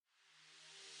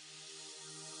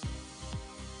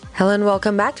Hello and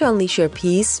welcome back to Unleash Your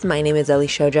Peace. My name is Ellie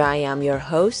Shoja. I am your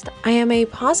host. I am a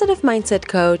positive mindset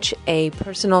coach, a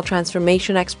personal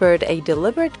transformation expert, a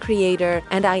deliberate creator,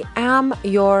 and I am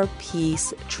your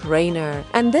peace trainer.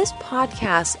 And this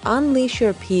podcast, Unleash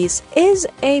Your Peace, is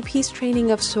a peace training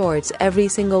of sorts. Every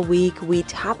single week, we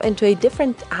tap into a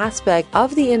different aspect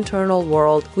of the internal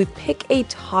world. We pick a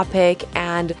topic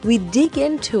and we dig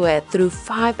into it through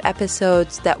 5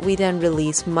 episodes that we then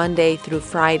release Monday through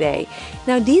Friday.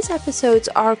 Now, these episodes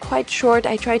are quite short.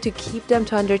 I try to keep them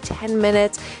to under 10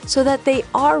 minutes so that they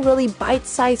are really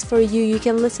bite-sized for you. You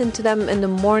can listen to them in the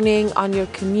morning, on your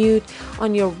commute,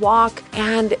 on your walk,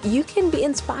 and you can be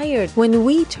inspired. When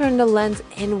we turn the lens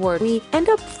inward, we end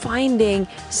up finding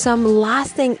some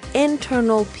lasting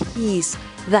internal peace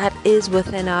that is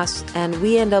within us, and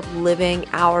we end up living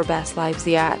our best lives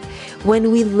yet.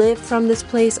 When we live from this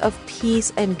place of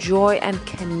peace and joy and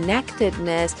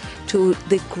connectedness to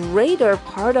the greater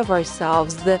part of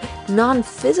ourselves, the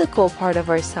non-physical part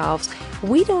of ourselves,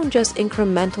 we don't just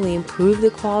incrementally improve the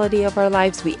quality of our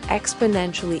lives, we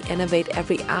exponentially innovate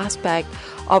every aspect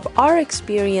of our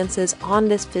experiences on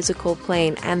this physical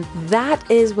plane. And that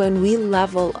is when we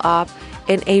level up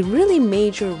in a really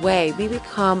major way. We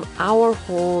become our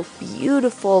whole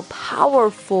beautiful,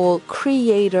 powerful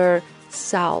creator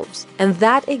selves. And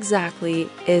that exactly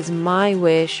is my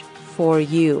wish for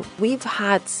you. We've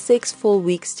had 6 full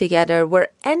weeks together. We're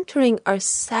entering our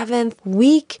 7th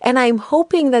week, and I'm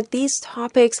hoping that these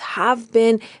topics have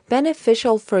been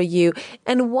beneficial for you.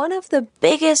 And one of the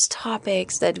biggest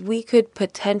topics that we could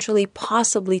potentially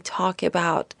possibly talk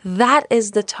about, that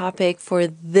is the topic for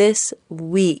this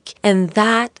week, and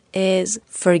that is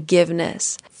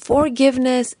forgiveness.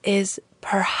 Forgiveness is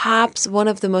perhaps one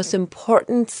of the most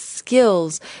important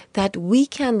skills that we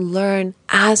can learn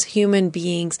as human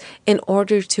beings in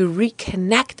order to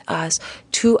reconnect us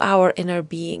to our inner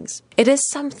beings. It is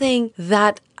something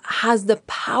that has the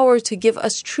power to give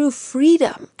us true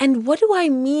freedom. And what do I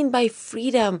mean by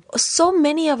freedom? So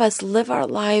many of us live our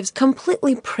lives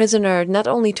completely prisoner, not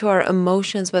only to our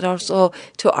emotions, but also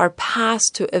to our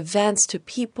past, to events, to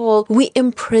people. We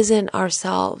imprison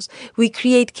ourselves. We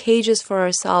create cages for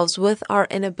ourselves with our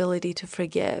inability to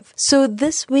forgive. So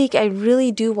this week, I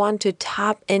really do want to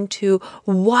tap into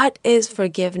what is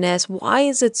forgiveness? Why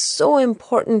is it so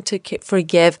important to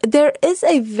forgive? There is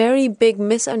a very big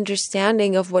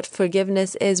misunderstanding of what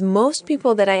forgiveness is. Most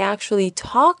people that I actually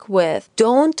talk with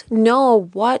don't know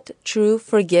what true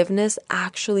forgiveness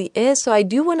actually is. So I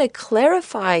do want to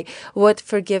clarify what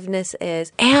forgiveness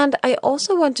is. And I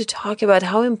also want to talk about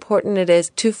how important it is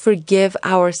to forgive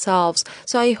ourselves.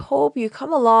 So I hope you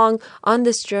come along on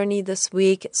this journey this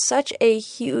week. Such a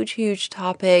huge, huge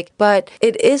topic, but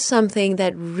it is something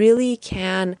that really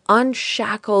can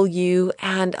unshackle you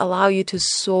and allow you to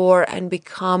soar and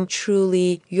become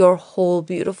truly your whole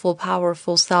beautiful,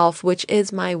 powerful self, which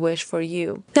is my wish for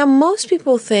you. Now, most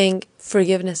people think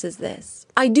forgiveness is this.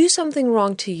 I do something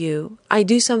wrong to you. I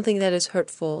do something that is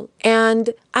hurtful.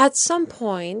 And at some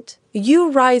point,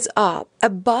 you rise up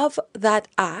above that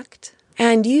act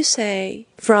and you say,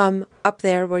 from up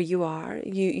there where you are,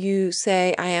 you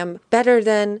say, I am better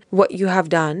than what you have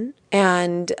done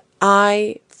and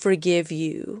I forgive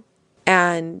you.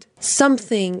 And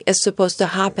something is supposed to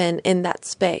happen in that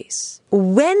space.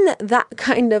 When that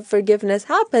kind of forgiveness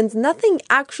happens, nothing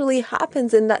actually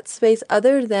happens in that space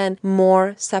other than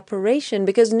more separation.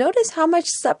 Because notice how much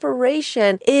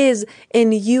separation is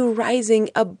in you rising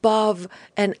above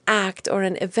an act or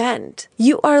an event.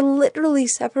 You are literally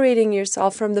separating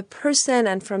yourself from the person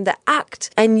and from the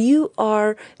act, and you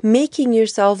are making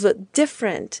yourself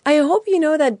different. I hope you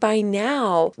know that by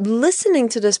now, listening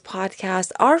to this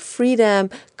podcast, our freedom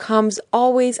comes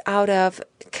always out of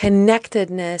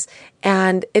connectedness,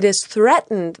 and it is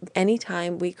threatened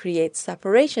anytime we create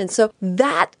separation. So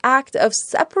that act of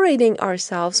separating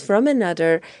ourselves from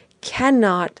another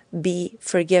cannot be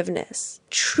forgiveness.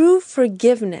 True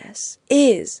forgiveness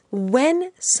is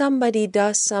when somebody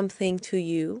does something to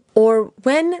you, or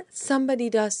when somebody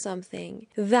does something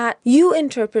that you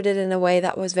interpreted in a way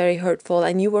that was very hurtful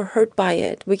and you were hurt by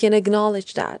it. We can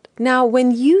acknowledge that. Now,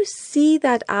 when you see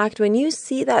that act, when you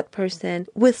see that person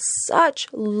with such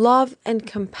love and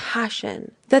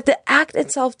compassion, that the act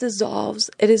itself dissolves,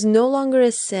 it is no longer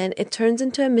a sin, it turns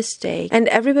into a mistake, and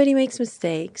everybody makes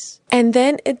mistakes, and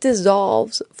then it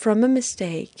dissolves from a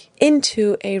mistake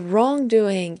into a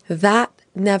wrongdoing that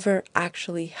never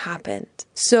actually happened.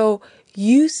 So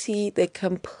you see the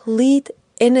complete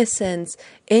innocence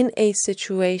in a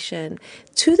situation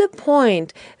to the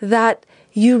point that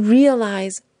you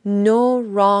realize no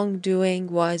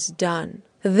wrongdoing was done.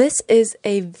 This is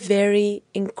a very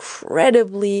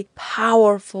incredibly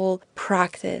powerful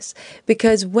practice,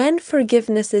 because when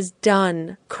forgiveness is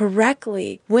done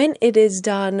correctly, when it is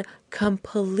done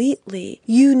completely,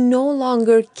 you no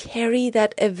longer carry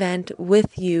that event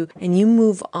with you and you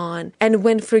move on. And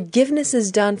when forgiveness is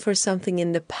done for something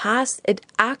in the past, it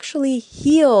actually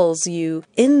heals you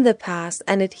in the past,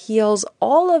 and it heals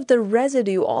all of the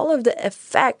residue, all of the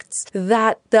effects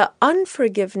that the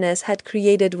unforgiveness had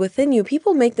created within you.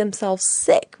 People make themselves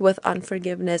sick with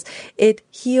unforgiveness. It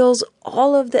heals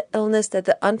all of the illness that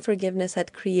the unforgiveness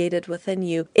had created within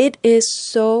you. It is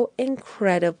so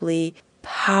incredibly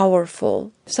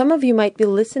powerful. Some of you might be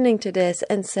listening to this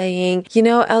and saying,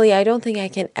 Ellie, I don't think I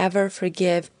can ever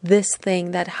forgive this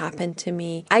thing that happened to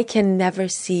me. I can never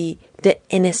see the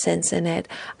innocence in it.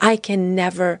 I can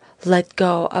never let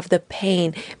go of the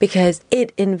pain because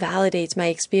it invalidates my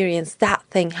experience. That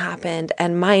thing happened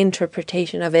and my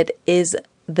interpretation of it is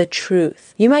the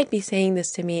truth. You might be saying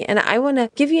this to me, and I want to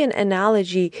give you an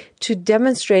analogy to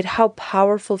demonstrate how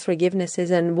powerful forgiveness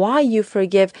is and why you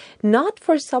forgive not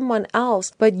for someone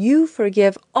else, but you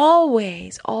forgive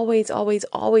always, always, always,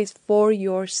 always for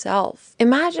yourself.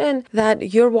 Imagine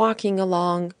that you're walking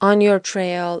along on your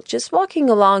trail, just walking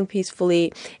along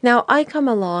peacefully. Now, I come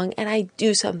along and I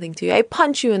do something to you. I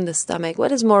punch you in the stomach.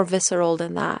 What is more visceral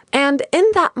than that? And in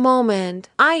that moment,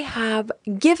 I have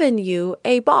given you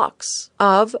a box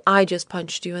of I just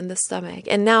punched you in the stomach,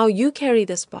 and now you carry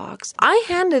this box. I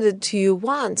handed it to you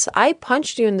once. I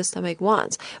punched you in the stomach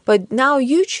once, but now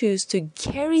you choose to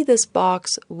carry this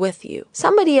box with you.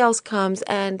 Somebody else comes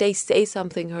and they say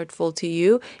something hurtful to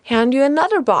you, hand you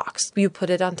another box. You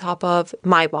put it on top of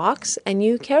my box and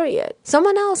you carry it.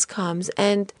 Someone else comes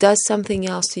and does something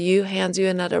else to you, hands you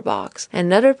another box.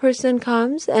 Another person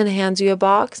comes and hands you a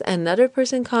box. Another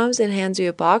person comes and hands you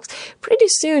a box. Pretty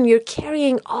soon you're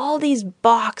carrying all these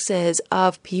boxes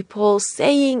of people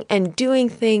saying and doing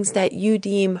things that you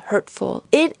deem hurtful.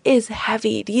 It is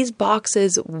heavy. These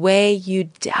boxes weigh you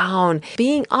down.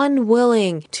 Being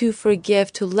unwilling to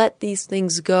forgive, to let these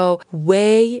things go,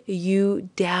 weigh you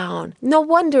down. No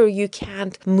wonder you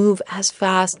can't move as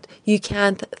fast. You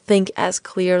can't think as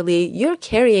clearly. You're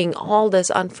carrying all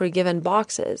this unforgiven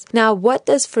boxes. Now, what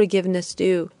does forgiveness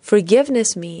do?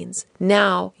 Forgiveness means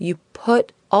now you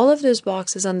put all of those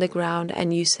boxes on the ground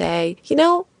and you say,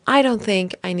 I don't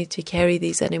think I need to carry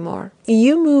these anymore.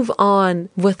 You move on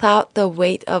without the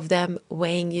weight of them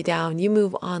weighing you down. You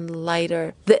move on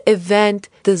lighter. The event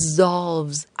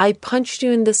dissolves. I punched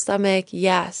you in the stomach,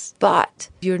 yes, but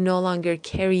you're no longer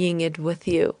carrying it with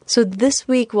you. So this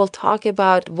week we'll talk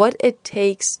about what it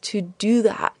takes to do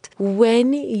that.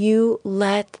 When you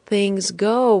let things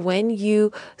go, when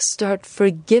you start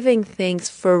forgiving things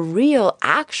for real,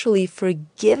 actually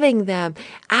forgiving them,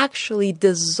 actually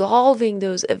dissolving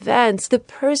those events, the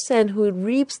person who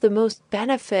reaps the most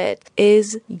benefit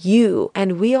is you.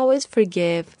 And we always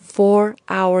forgive for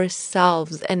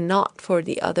ourselves and not for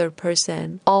the other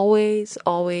person. Always,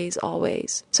 always,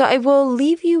 always. So I will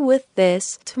leave you with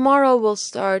this. Tomorrow we'll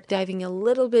start diving a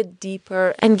little bit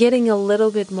deeper and getting a little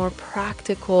bit more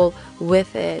practical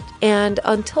with it. And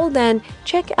until then,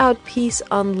 check out Peace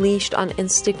Unleashed on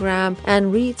Instagram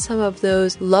and read some of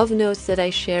those love notes that I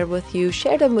share with you.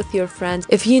 Share them with your friends.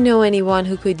 If you know anyone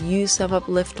who could use some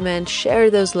upliftment, share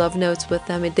those love notes with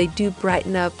them. They do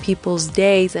brighten up people's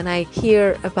days, and I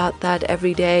hear about that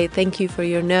every day. Thank you for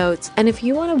your notes. And if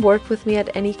you want to work with me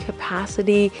at any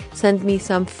capacity, send me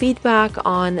some feedback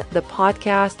on the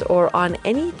podcast or on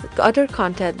any other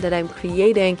content that I'm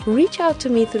creating, reach out to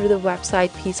me through the website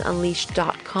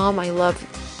peaceunleashed.com. I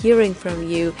love hearing from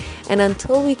you. And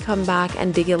until we come back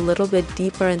and dig a little bit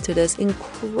deeper into this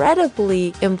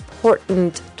incredibly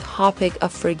important topic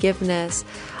of forgiveness,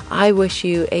 I wish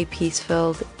you a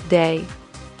peace-filled day.